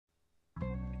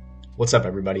What's up,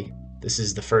 everybody? This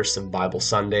is the first of Bible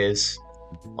Sundays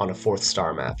on a fourth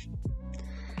star map.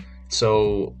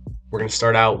 So we're going to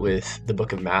start out with the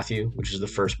book of Matthew, which is the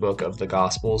first book of the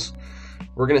Gospels.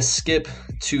 We're going to skip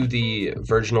to the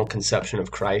virginal conception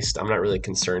of Christ. I'm not really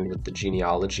concerned with the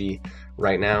genealogy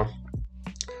right now.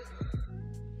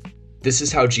 This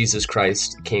is how Jesus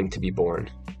Christ came to be born.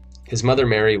 His mother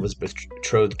Mary was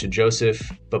betrothed to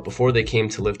Joseph, but before they came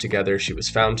to live together, she was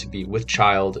found to be with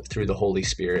child through the Holy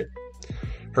Spirit.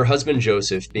 Her husband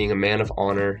Joseph, being a man of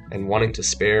honor and wanting to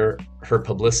spare her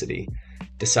publicity,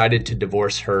 decided to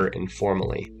divorce her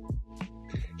informally.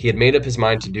 He had made up his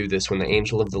mind to do this when the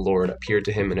angel of the Lord appeared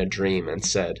to him in a dream and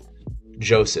said,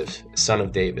 "Joseph, son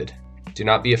of David, do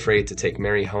not be afraid to take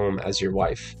Mary home as your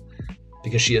wife,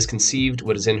 because she has conceived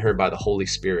what is in her by the Holy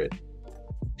Spirit.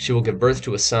 She will give birth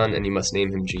to a son, and you must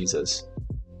name him Jesus,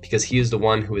 because he is the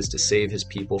one who is to save his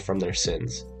people from their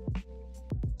sins."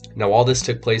 Now all this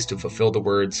took place to fulfill the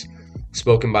words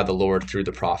spoken by the Lord through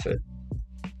the prophet.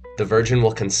 The virgin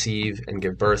will conceive and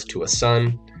give birth to a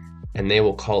son, and they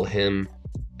will call him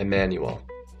Emmanuel,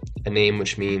 a name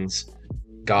which means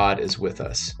God is with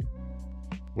us.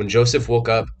 When Joseph woke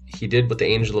up, he did what the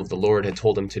angel of the Lord had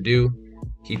told him to do.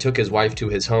 He took his wife to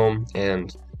his home,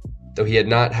 and though he had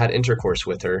not had intercourse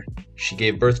with her, she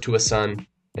gave birth to a son,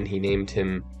 and he named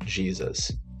him Jesus.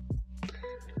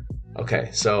 Okay,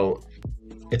 so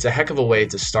it's a heck of a way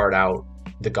to start out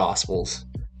the Gospels,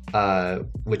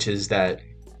 which is that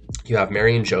you have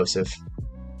Mary and Joseph.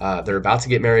 They're about to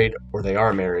get married, or they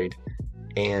are married,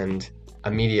 and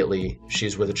immediately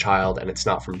she's with a child, and it's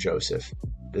not from Joseph.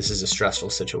 This is a stressful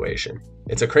situation.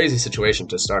 It's a crazy situation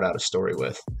to start out a story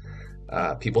with.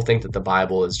 People think that the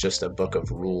Bible is just a book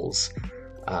of rules,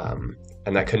 and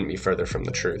that couldn't be further from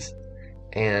the truth.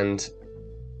 And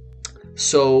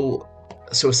so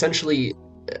essentially,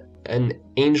 an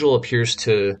angel appears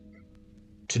to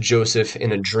Joseph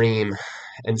in a dream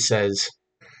and says,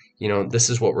 this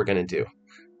is what we're going to do.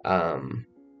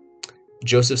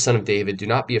 Joseph, son of David, do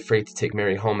not be afraid to take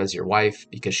Mary home as your wife,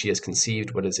 because she has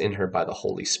conceived what is in her by the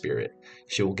Holy Spirit.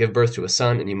 She will give birth to a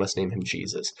son, and you must name him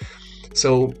Jesus.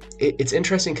 So it's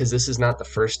interesting because this is not the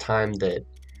first time that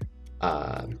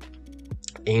an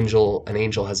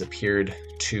angel has appeared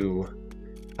to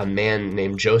a man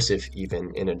named Joseph,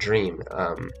 even in a dream.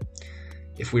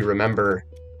 If we remember,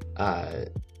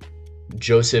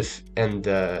 Joseph and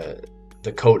the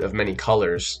coat of many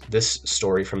colors, this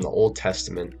story from the Old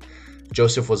Testament,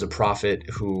 Joseph was a prophet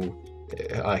who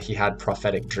he had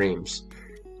prophetic dreams,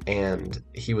 and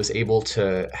he was able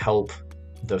to help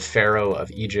the Pharaoh of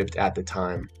Egypt at the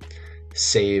time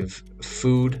save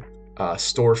food,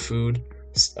 store food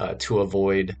to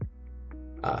avoid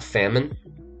famine.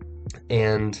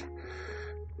 And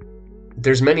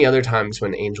there's many other times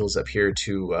when angels appear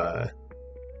to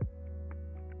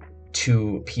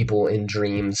people in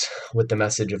dreams with the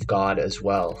message of God as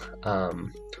well.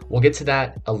 We'll get to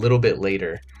that a little bit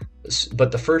later.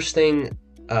 But the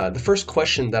first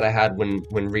question that I had when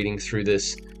reading through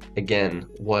this again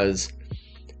was,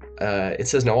 it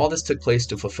says, "Now all this took place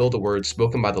to fulfill the words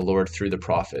spoken by the Lord through the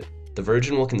prophet. The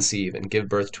virgin will conceive and give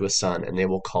birth to a son, and they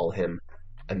will call him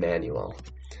Emmanuel."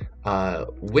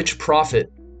 Which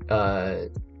prophet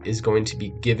is going to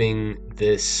be giving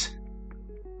this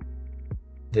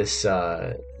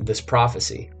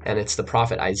prophecy? And it's the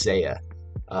prophet Isaiah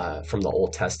from the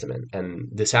Old Testament. And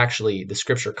the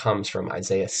scripture comes from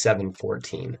Isaiah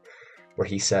 7:14, where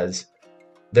he says,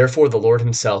 "Therefore the Lord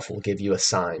himself will give you a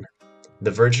sign.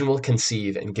 The virgin will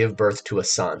conceive and give birth to a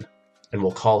son, and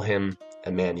will call him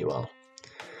Emmanuel."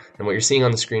 And what you're seeing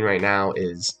on the screen right now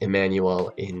is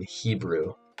Emmanuel in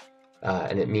Hebrew,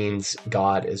 and it means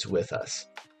God is with us.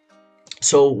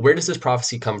 So where does this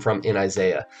prophecy come from in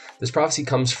Isaiah? This prophecy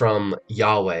comes from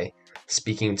Yahweh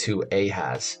speaking to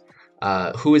Ahaz.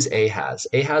 Who is Ahaz?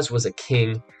 Ahaz was a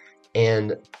king,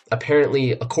 and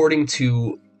apparently, according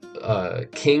to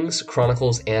Kings,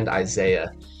 Chronicles, and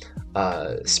Isaiah,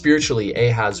 spiritually,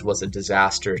 Ahaz was a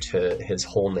disaster to his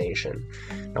whole nation.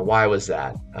 Now, why was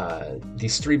that?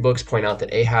 These three books point out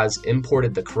that Ahaz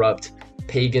imported the corrupt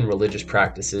pagan religious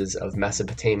practices of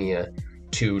Mesopotamia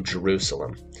to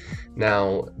Jerusalem.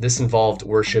 Now, this involved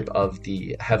worship of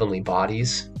the heavenly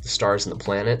bodies, the stars and the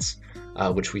planets,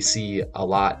 which we see a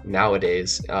lot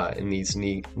nowadays in these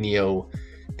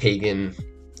neo-pagan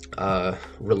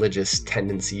religious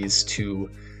tendencies to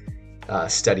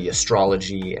study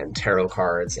astrology and tarot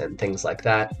cards and things like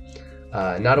that.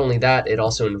 Not only that, it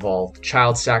also involved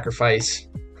child sacrifice,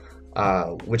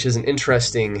 which is an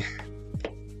interesting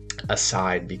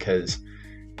aside because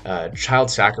child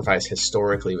sacrifice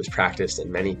historically was practiced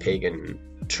in many pagan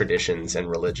traditions and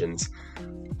religions.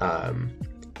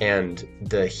 And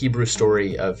the Hebrew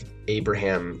story of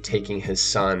Abraham taking his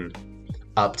son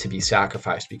up to be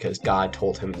sacrificed because God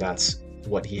told him that's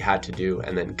what he had to do,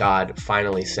 and then God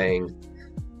finally saying,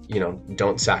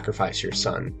 don't sacrifice your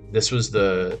son. This was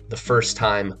the first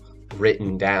time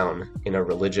written down in a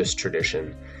religious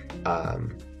tradition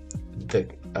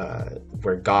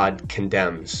where God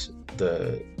condemns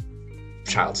the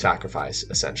child sacrifice,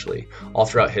 essentially. All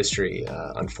throughout history,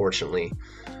 unfortunately,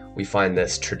 we find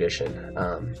this tradition.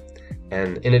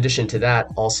 And in addition to that,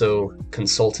 also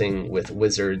consulting with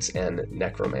wizards and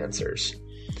necromancers.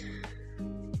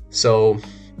 So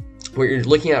what you're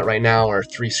looking at right now are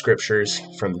 3 scriptures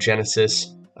from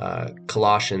Genesis,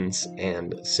 Colossians,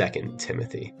 and 2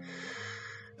 Timothy.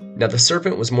 Now the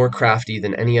serpent was more crafty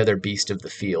than any other beast of the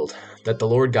field that the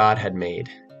Lord God had made.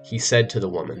 He said to the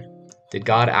woman, "Did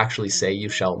God actually say you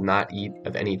shall not eat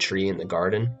of any tree in the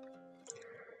garden?"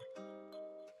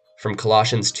 From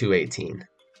Colossians 2:18.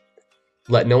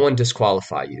 Let no one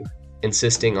disqualify you,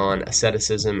 insisting on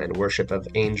asceticism and worship of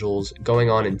angels, going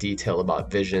on in detail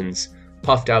about visions,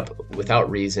 puffed up without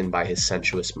reason by his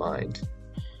sensuous mind.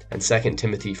 And 2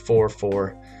 Timothy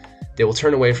 4:4, they will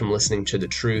turn away from listening to the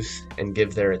truth and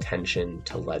give their attention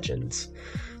to legends.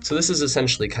 So this is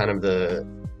essentially kind of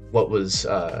what was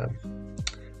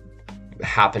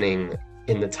happening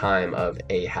in the time of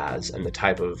Ahaz and the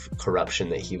type of corruption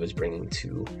that he was bringing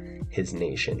to his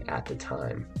nation at the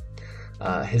time.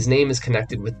 His name is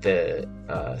connected with the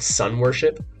sun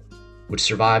worship, which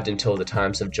survived until the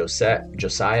times of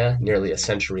Josiah, nearly a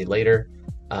century later,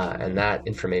 and that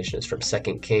information is from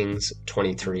 2 Kings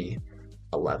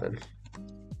 23:11.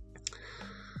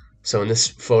 So in this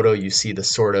photo, you see the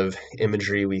sort of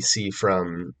imagery we see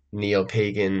from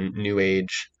neo-pagan, New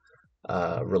Age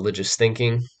religious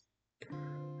thinking,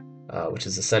 which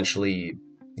is essentially,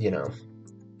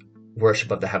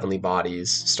 worship of the heavenly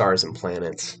bodies, stars and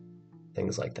planets,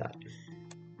 things like that.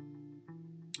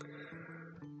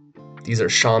 These are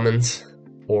shamans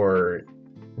or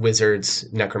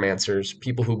wizards, necromancers,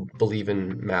 people who believe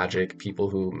in magic, people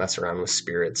who mess around with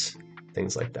spirits,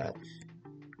 things like that.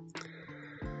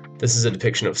 This is a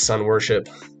depiction of sun worship.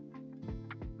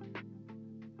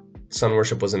 Sun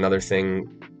worship was another thing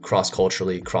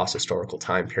cross-culturally, cross-historical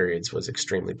time periods, was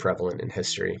extremely prevalent in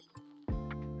history.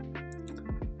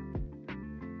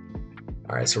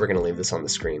 All right, so we're going to leave this on the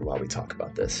screen while we talk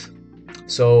about this.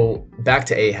 So back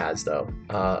to Ahaz, though.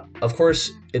 Of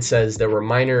course, it says there were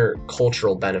minor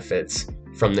cultural benefits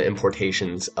from the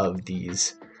importations of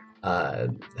these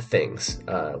things,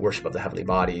 worship of the heavenly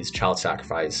bodies, child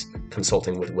sacrifice,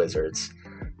 consulting with wizards,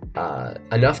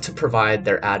 enough to provide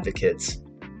their advocates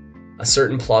a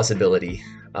certain plausibility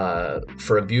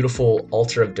for a beautiful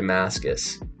altar of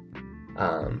Damascus.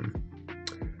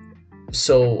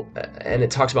 And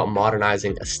it talks about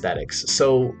modernizing aesthetics.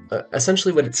 So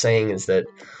essentially what it's saying is that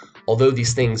although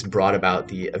these things brought about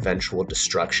the eventual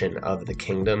destruction of the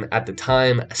kingdom, at the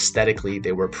time, aesthetically,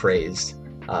 they were praised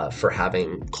for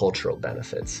having cultural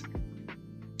benefits.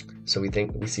 So we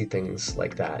see things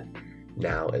like that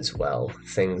now as well,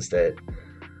 things that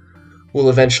will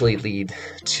eventually lead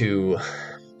to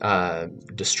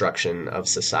destruction of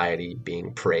society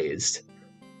being praised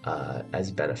as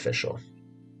beneficial.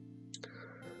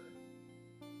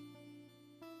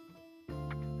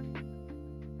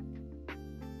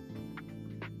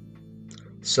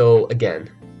 So again,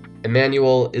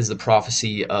 Emmanuel is the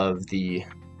prophecy of the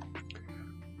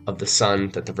Son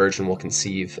that the Virgin will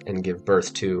conceive and give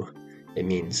birth to. It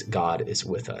means God is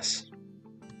with us.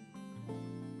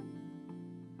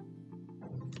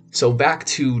 So back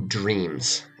to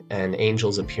dreams and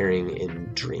angels appearing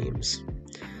in dreams.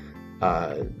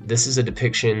 This is a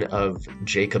depiction of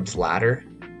Jacob's ladder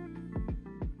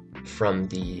from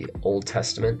the Old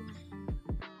Testament.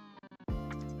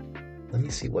 Let me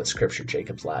see what scripture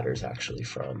Jacob's ladder is actually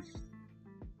from.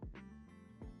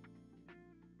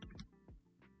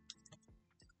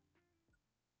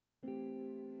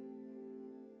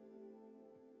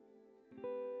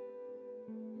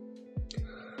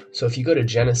 So if you go to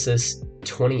Genesis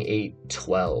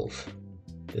 28:12,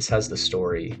 this has the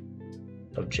story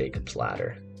of Jacob's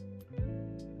ladder.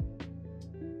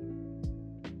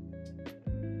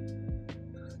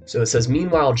 So it says,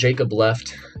 "Meanwhile Jacob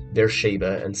left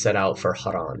Beersheba and set out for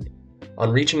Haran. On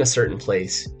reaching a certain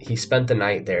place, he spent the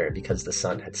night there because the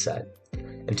sun had set.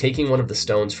 And taking one of the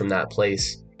stones from that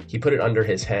place, he put it under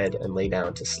his head and lay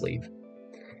down to sleep.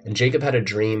 And Jacob had a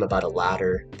dream about a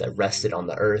ladder that rested on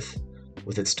the earth,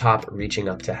 with its top reaching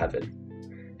up to heaven.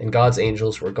 And God's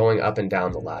angels were going up and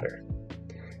down the ladder.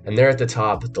 And there at the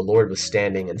top the Lord was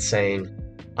standing and saying,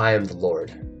 'I am the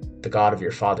Lord, the God of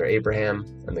your father Abraham,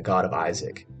 and the God of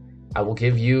Isaac. I will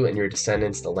give you and your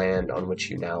descendants the land on which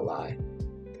you now lie.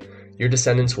 Your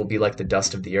descendants will be like the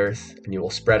dust of the earth, and you will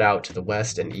spread out to the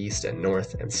west and east and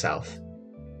north and south.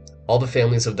 All the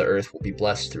families of the earth will be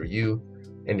blessed through you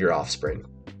and your offspring.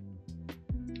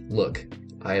 Look,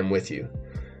 I am with you,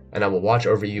 and I will watch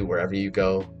over you wherever you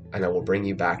go, and I will bring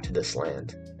you back to this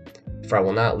land. For I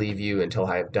will not leave you until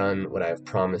I have done what I have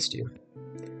promised you.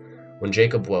 When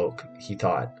Jacob woke, he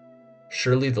thought,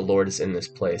 surely the Lord is in this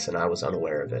place, and I was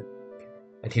unaware of it.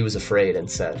 And he was afraid and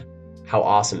said, how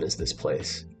awesome is this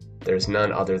place! There is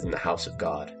none other than the house of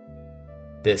God.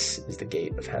 This is the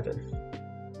gate of heaven.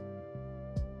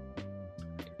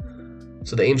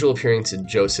 So the angel appearing to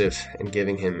Joseph and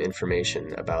giving him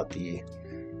information about the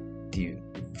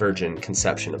virgin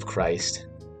conception of Christ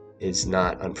is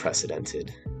not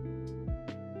unprecedented.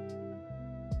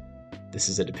 This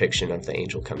is a depiction of the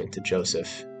angel coming to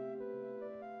Joseph.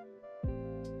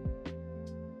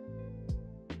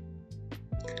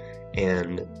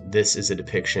 And this is a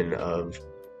depiction of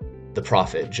the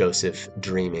prophet Joseph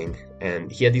dreaming.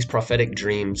 And he had these prophetic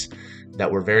dreams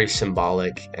that were very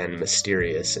symbolic and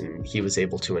mysterious, and he was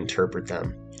able to interpret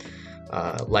them.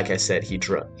 Like I said, he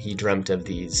dreamt of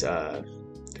these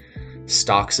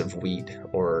stalks of wheat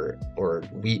or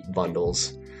wheat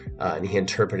bundles, and he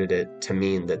interpreted it to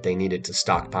mean that they needed to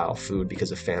stockpile food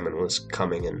because a famine was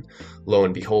coming. And lo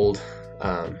and behold,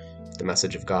 the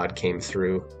message of God came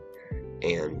through,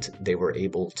 and they were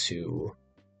able to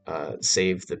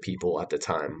save the people at the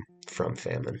time from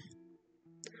famine.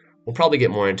 We'll probably get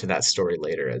more into that story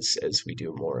later as we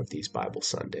do more of these Bible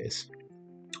Sundays.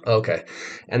 Okay,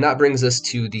 and that brings us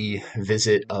to the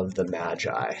visit of the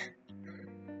Magi.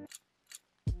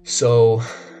 So,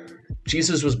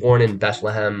 Jesus was born in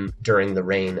Bethlehem during the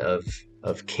reign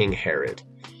of King Herod.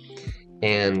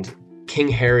 And King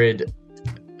Herod,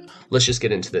 let's just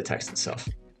get into the text itself.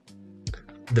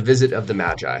 The visit of the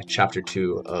Magi, chapter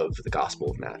 2 of the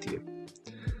Gospel of Matthew.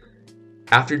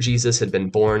 After Jesus had been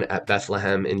born at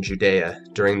Bethlehem in Judea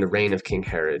during the reign of King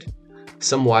Herod,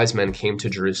 some wise men came to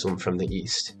Jerusalem from the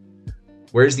east.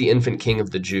 Where is the infant king of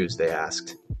the Jews? They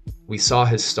asked. We saw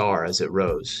his star as it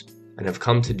rose, and have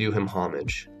come to do him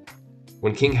homage.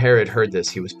 When King Herod heard this,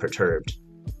 he was perturbed,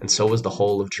 and so was the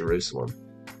whole of Jerusalem.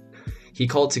 He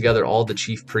called together all the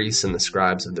chief priests and the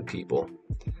scribes of the people,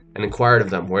 and inquired of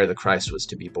them where the Christ was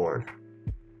to be born.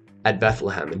 At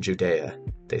Bethlehem in Judea,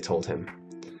 they told him,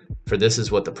 for this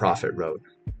is what the prophet wrote.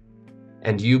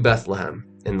 And you, Bethlehem,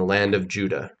 in the land of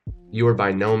Judah, you are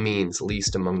by no means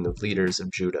least among the leaders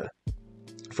of Judah,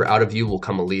 for out of you will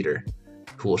come a leader,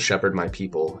 who will shepherd my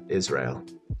people, Israel.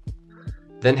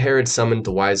 Then Herod summoned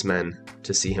the wise men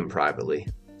to see him privately.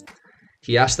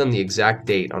 He asked them the exact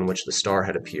date on which the star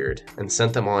had appeared, and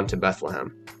sent them on to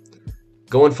Bethlehem.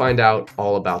 Go and find out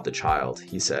all about the child,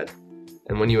 he said,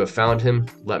 and when you have found him,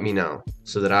 let me know,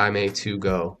 so that I may too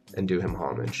go and do him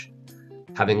homage.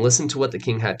 Having listened to what the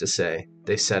king had to say,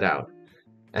 they set out,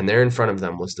 and there in front of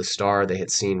them was the star they had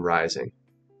seen rising.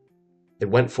 It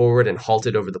went forward and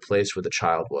halted over the place where the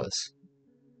child was.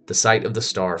 The sight of the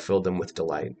star filled them with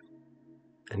delight.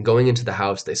 And going into the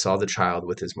house, they saw the child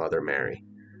with his mother Mary,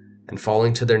 and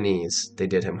falling to their knees, they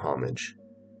did him homage.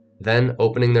 Then,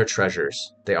 opening their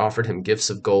treasures, they offered him gifts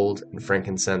of gold and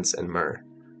frankincense and myrrh.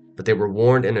 But they were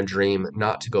warned in a dream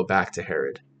not to go back to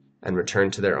Herod, and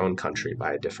return to their own country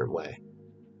by a different way.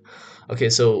 Okay,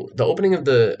 so the opening of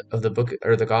the book,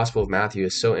 or the Gospel of Matthew,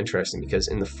 is so interesting because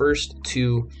in the first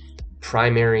two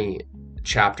primary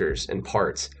chapters and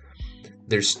parts,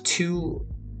 there's two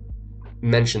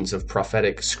mentions of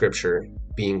prophetic scripture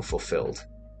being fulfilled.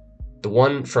 The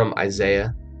one from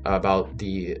Isaiah about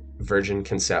the virgin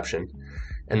conception,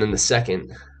 and then the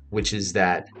second, which is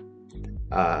that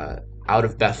out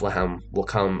of Bethlehem will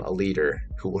come a leader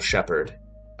who will shepherd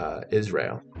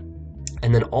Israel.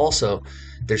 And then also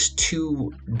there's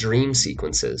two dream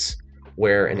sequences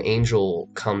where an angel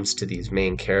comes to these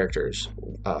main characters,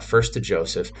 first to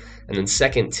Joseph, and then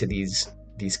second to these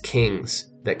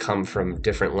kings that come from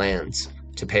different lands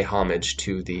to pay homage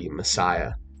to the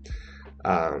Messiah.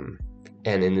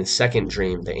 And in the second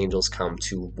dream, the angels come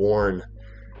to warn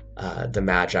the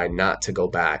Magi not to go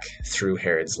back through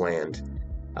Herod's land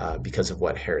because of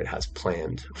what Herod has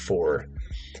planned for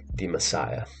the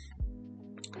Messiah.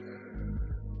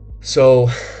 So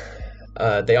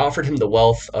they offered him the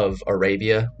wealth of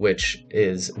Arabia, which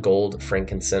is gold,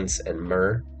 frankincense, and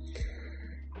myrrh.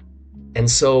 And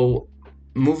so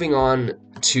moving on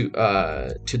to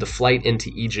the flight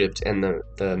into Egypt and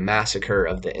the massacre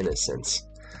of the innocents.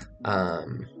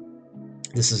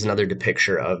 This is another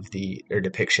depiction of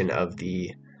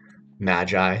the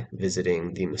magi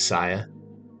visiting the Messiah.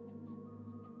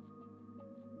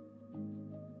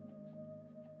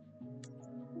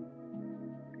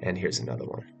 And here's another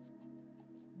one.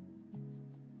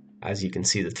 As you can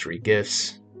see, the three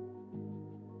gifts: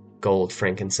 gold,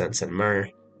 frankincense, and myrrh,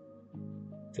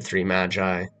 the three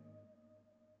magi,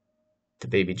 the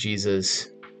baby Jesus,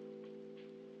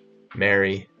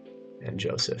 Mary, and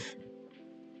Joseph.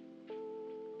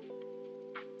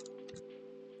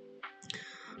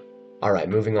 All right,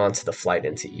 moving on to the flight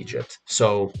into Egypt.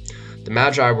 So the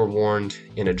Magi were warned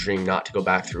in a dream not to go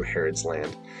back through Herod's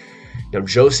land. Now,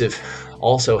 Joseph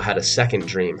also had a second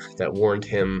dream that warned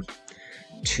him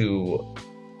to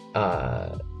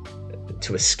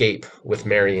escape with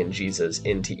Mary and Jesus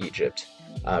into Egypt,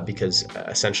 because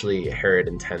essentially Herod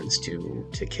intends to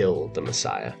kill the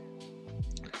Messiah,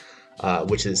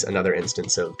 which is another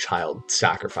instance of child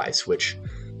sacrifice, which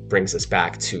brings us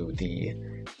back to the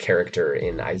character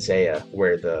in Isaiah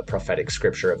where the prophetic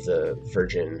scripture of the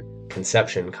virgin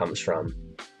conception comes from,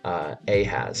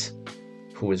 Ahaz,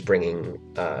 who was bringing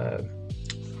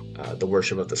the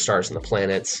worship of the stars and the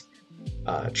planets,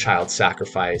 child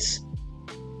sacrifice,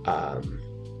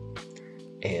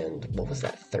 and what was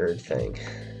that third thing?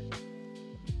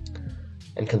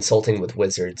 And consulting with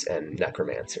wizards and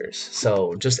necromancers.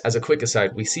 So just as a quick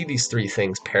aside, we see these three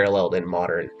things paralleled in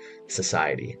modern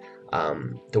society.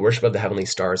 The worship of the heavenly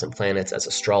stars and planets as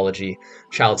astrology,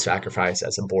 child sacrifice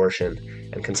as abortion,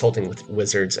 and consulting with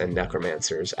wizards and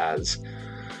necromancers as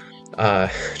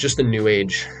just the New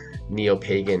Age,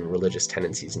 neo-pagan religious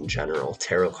tendencies in general,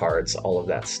 tarot cards, all of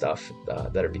that stuff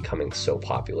that are becoming so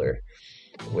popular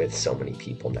with so many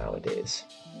people nowadays.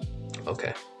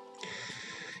 Okay.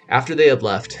 After they had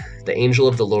left, the angel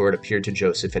of the Lord appeared to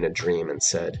Joseph in a dream and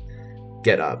said,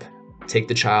 "Get up, take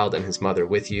the child and his mother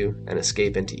with you, and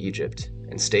escape into Egypt,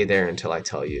 and stay there until I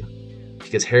tell you,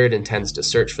 because Herod intends to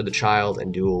search for the child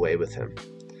and do away with him."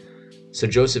 So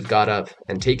Joseph got up,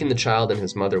 and taking the child and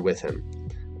his mother with him,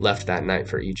 left that night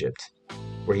for Egypt,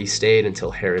 where he stayed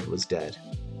until Herod was dead.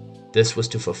 This was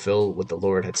to fulfill what the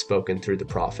Lord had spoken through the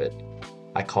prophet,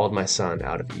 "I called my son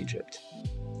out of Egypt."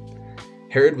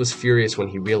 Herod was furious when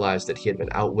he realized that he had been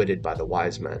outwitted by the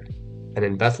wise men, and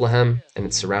in Bethlehem and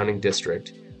its surrounding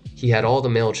district, he had all the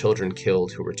male children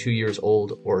killed who were 2 years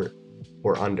old or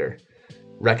under,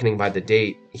 reckoning by the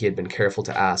date he had been careful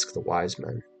to ask the wise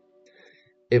men.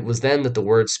 It was then that the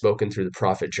words spoken through the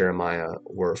prophet Jeremiah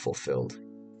were fulfilled.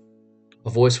 A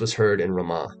voice was heard in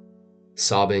Ramah,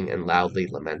 sobbing and loudly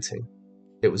lamenting.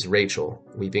 It was Rachel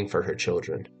weeping for her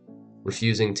children,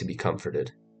 refusing to be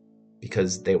comforted,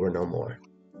 because they were no more.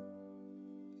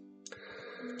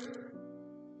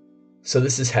 So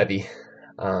this is heavy.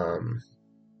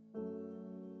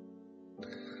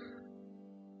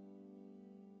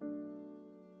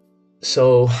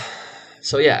 So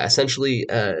yeah, essentially,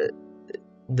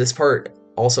 this part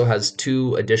also has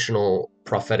two additional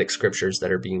prophetic scriptures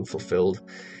that are being fulfilled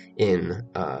in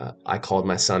 "I called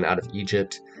my son out of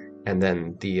Egypt," and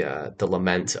then the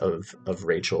lament of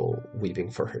Rachel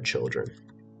weeping for her children.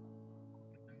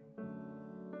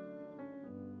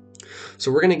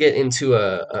 So we're going to get into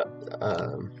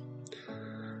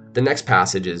the next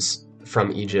passage is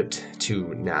from Egypt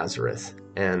to Nazareth,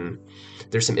 and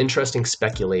there's some interesting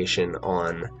speculation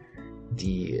on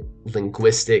the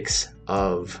linguistics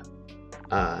of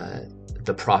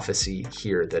the prophecy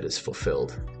here that is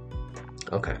fulfilled.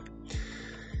 Okay.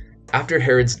 After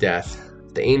Herod's death,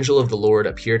 the angel of the Lord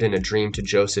appeared in a dream to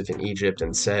Joseph in Egypt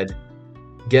and said,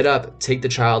 "Get up, take the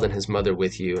child and his mother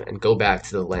with you, and go back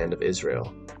to the land of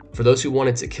Israel. For those who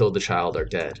wanted to kill the child are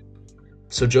dead."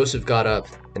 So Joseph got up,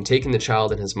 and taking the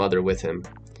child and his mother with him,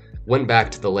 went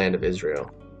back to the land of Israel.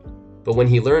 But when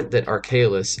he learned that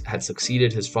Archelaus had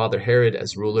succeeded his father Herod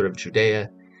as ruler of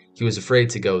Judea, he was afraid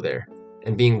to go there,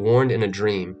 and being warned in a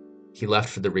dream, he left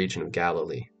for the region of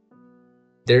Galilee.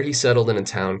 There he settled in a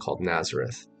town called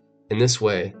Nazareth. In this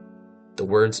way, the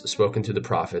words spoken through the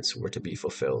prophets were to be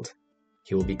fulfilled.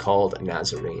 He will be called a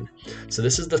Nazarene. So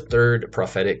this is the third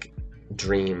prophetic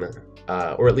dream,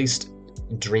 or at least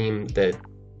dream that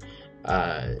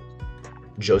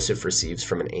Joseph receives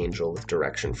from an angel with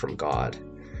direction from God.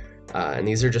 And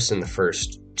these are just in the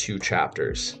first 2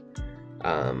 chapters.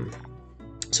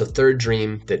 So third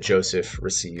dream that Joseph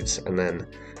receives, and then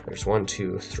there's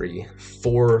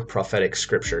 4 prophetic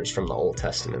scriptures from the Old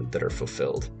Testament that are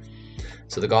fulfilled.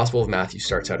 So the Gospel of Matthew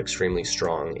starts out extremely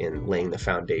strong in laying the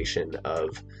foundation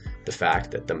of the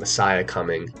fact that the Messiah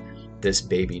coming, this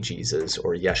baby Jesus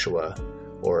or Yeshua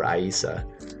or Isa,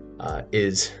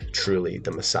 is truly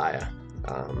the Messiah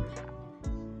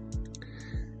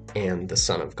and the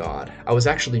Son of God. I was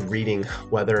actually reading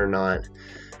whether or not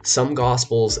Some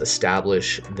Gospels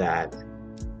establish that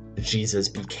Jesus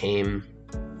became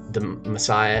the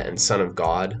Messiah and Son of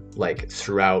God, like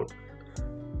throughout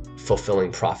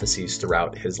fulfilling prophecies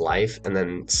throughout his life. And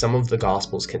then some of the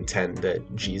Gospels contend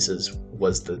that Jesus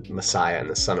was the Messiah and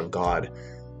the Son of God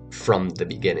from the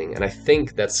beginning. And I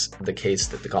think that's the case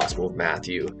that the Gospel of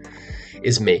Matthew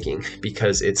is making,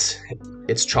 because it's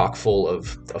chock full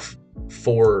of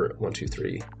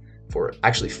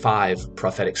five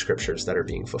prophetic scriptures that are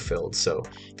being fulfilled. So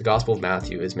the Gospel of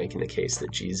Matthew is making the case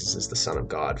that Jesus is the Son of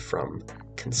God from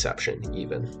conception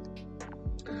even.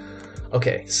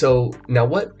 Okay, so now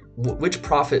which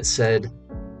prophet said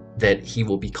that he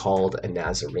will be called a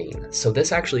Nazarene? So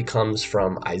this actually comes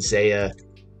from Isaiah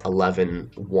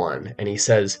 11:1, and he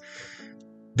says,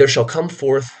 "There shall come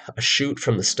forth a shoot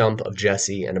from the stump of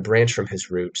Jesse, and a branch from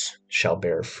his roots shall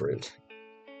bear fruit."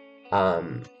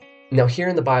 Now here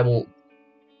in the Bible,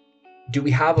 do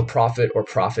we have a prophet or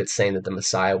prophets saying that the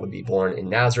Messiah would be born in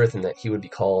Nazareth and that he would be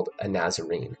called a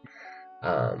Nazarene?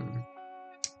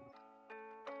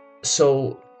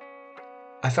 So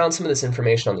I found some of this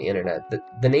information on the internet.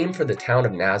 The name for the town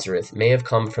of Nazareth may have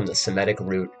come from the Semitic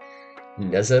root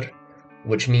nazar,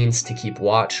 which means to keep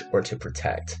watch or to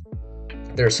protect.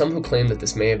 There are some who claim that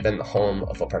this may have been the home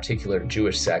of a particular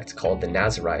Jewish sect called the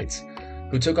Nazarites,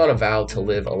 who took on a vow to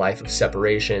live a life of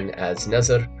separation, as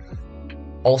nazar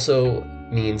also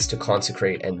means to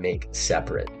consecrate and make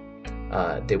separate.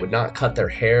 They would not cut their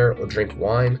hair or drink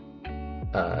wine.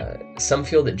 Some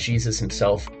feel that Jesus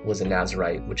himself was a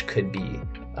Nazarite, which could be.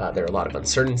 There are a lot of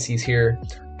uncertainties here,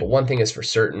 but one thing is for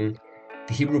certain: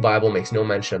 the Hebrew Bible makes no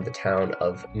mention of the town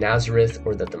of Nazareth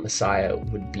or that the Messiah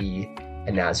would be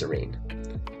a Nazarene.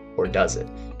 Or does it?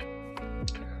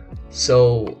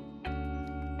 So,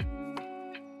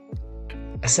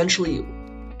 essentially,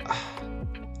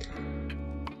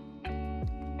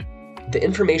 the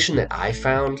information that I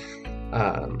found,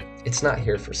 it's not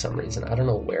here for some reason. I don't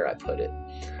know where I put it,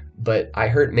 but I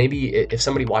heard, maybe if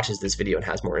somebody watches this video and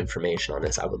has more information on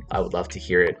this, I would love to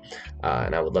hear it,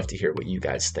 and I would love to hear what you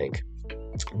guys think.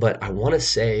 But I want to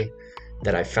say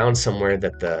that I found somewhere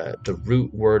that the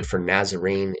root word for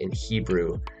Nazarene in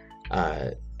Hebrew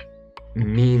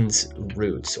means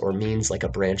roots, or means like a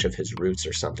branch of his roots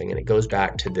or something, and it goes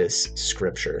back to this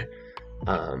scripture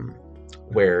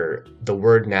where the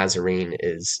word Nazarene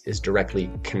is directly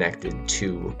connected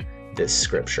to this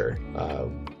scripture.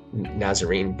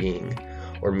 Nazarene being,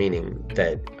 or meaning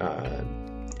that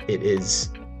it is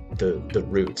the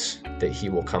roots, that he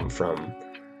will come from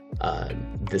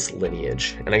this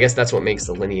lineage. And I guess that's what makes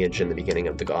the lineage in the beginning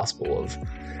of the Gospel of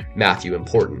Matthew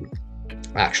important.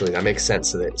 Actually, that makes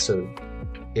sense, so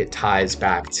it ties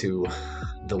back to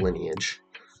the lineage,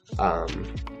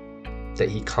 that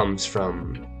he comes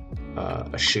from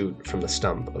a shoot from the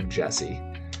stump of Jesse,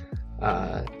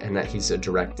 and that he's a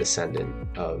direct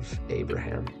descendant of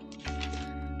Abraham,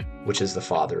 which is the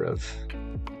father of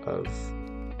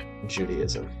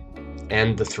Judaism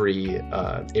and the three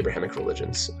Abrahamic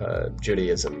religions,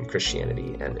 Judaism,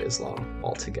 Christianity, and Islam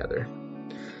all together.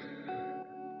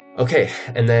 Okay,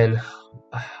 and then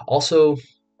also,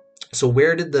 so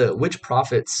which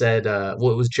prophet said,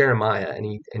 well, it was Jeremiah, and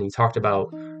he talked about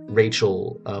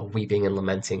Rachel weeping and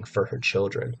lamenting for her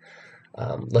children.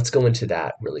 Let's go into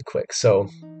that really quick. So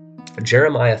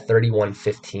Jeremiah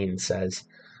 31:15 says,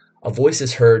 "A voice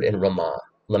is heard in Ramah,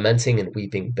 lamenting and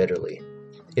weeping bitterly.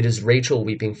 It is Rachel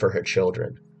weeping for her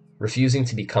children, refusing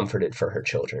to be comforted for her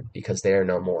children, because they are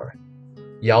no more.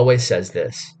 Yahweh says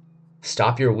this: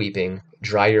 stop your weeping,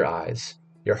 dry your eyes.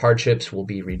 Your hardships will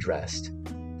be redressed.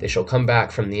 They shall come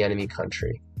back from the enemy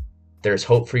country. There is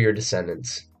hope for your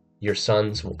descendants. Your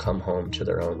sons will come home to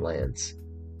their own lands."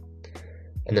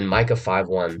 And then Micah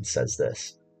 5:1 says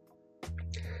this: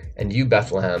 "And you,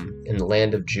 Bethlehem, in the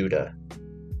land of Judah,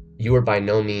 you are by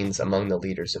no means among the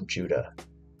leaders of Judah.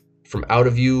 From out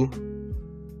of you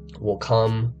will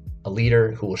come a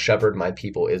leader who will shepherd my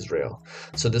people Israel."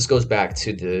 So this goes back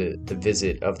to the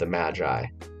visit of the Magi.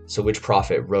 So which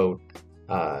prophet wrote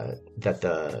that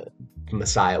the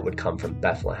Messiah would come from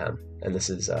Bethlehem? And this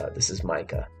is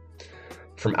Micah.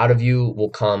 "From out of you will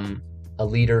come a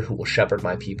leader who will shepherd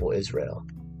my people Israel."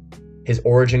 His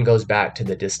origin goes back to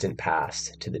the distant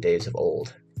past, to the days of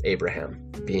old.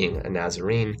 Abraham being a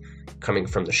Nazarene, coming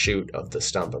from the shoot of the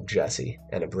stump of Jesse,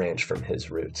 and a branch from his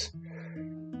roots.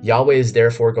 Yahweh is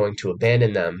therefore going to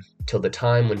abandon them till the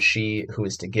time when she who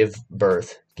is to give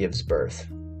birth gives birth,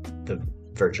 the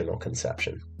virginal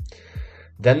conception.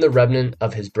 Then the remnant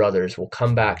of his brothers will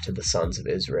come back to the sons of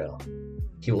Israel.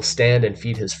 He will stand and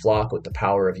feed his flock with the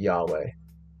power of Yahweh,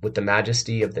 with the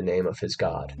majesty of the name of his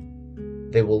God.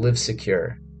 They will live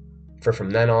secure. For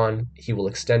from then on, he will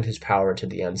extend his power to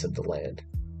the ends of the land.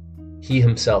 He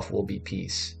himself will be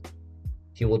peace.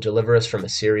 He will deliver us from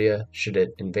Assyria, should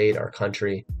it invade our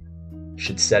country,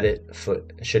 should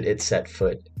it set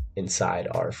foot inside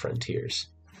our frontiers.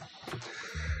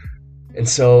 And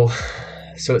so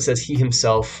it says he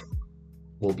himself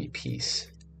will be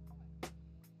peace.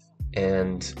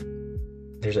 And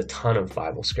there's a ton of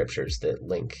Bible scriptures that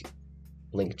link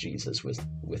Jesus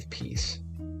with peace.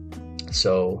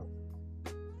 So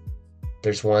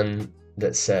there's one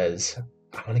that says,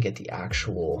 I want to get the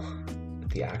actual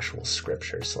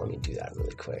scripture, so let me do that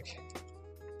really quick.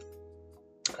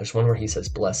 There's one where he says,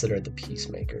 blessed are the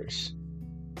peacemakers.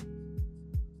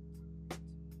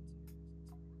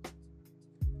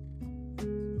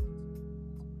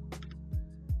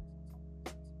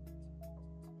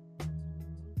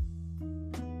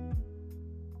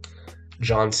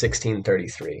 John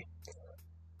 16:33.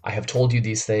 I have told you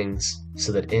these things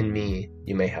so that in me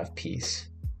you may have peace.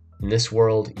 In this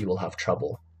world you will have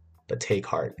trouble, but take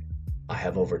heart, I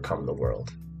have overcome the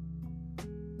world.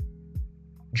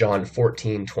 John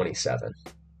 14:27.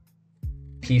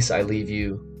 Peace I leave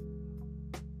you,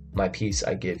 my peace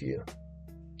I give you.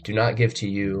 Do not give to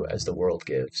you as the world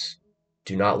gives.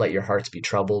 Do not let your hearts be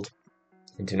troubled,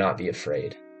 and do not be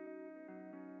afraid.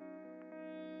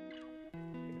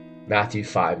 Matthew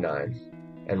 5:9,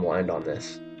 and we'll end on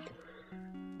this.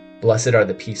 Blessed are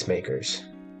the peacemakers,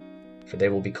 for they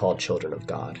will be called children of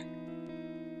God.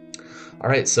 All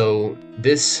right, so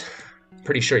this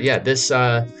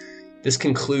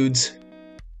concludes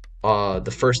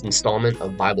the first installment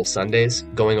of Bible Sundays,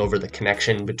 going over the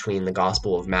connection between the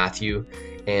Gospel of Matthew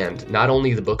and not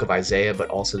only the book of Isaiah, but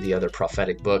also the other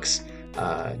prophetic books,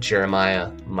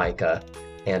 Jeremiah, Micah,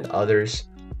 and others.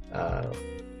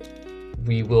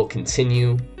 We will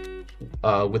continue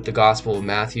with the Gospel of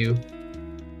Matthew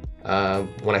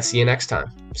when I see you next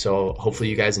time. So hopefully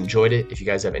you guys enjoyed it. If you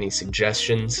guys have any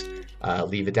suggestions,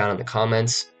 leave it down in the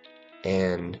comments,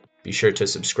 and be sure to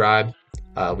subscribe.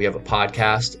 We have a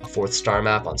podcast, a Fourth Star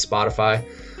Map on Spotify.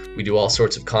 We do all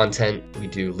sorts of content. We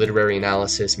do literary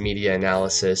analysis, media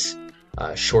analysis,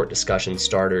 short discussion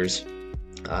starters.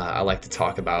 I like to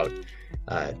talk about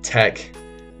tech,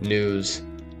 news,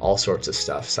 all sorts of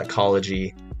stuff,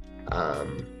 psychology.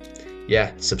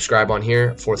 Subscribe on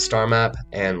here, Fourth Star Map,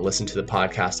 and listen to the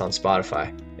podcast on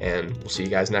Spotify. And we'll see you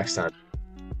guys next time.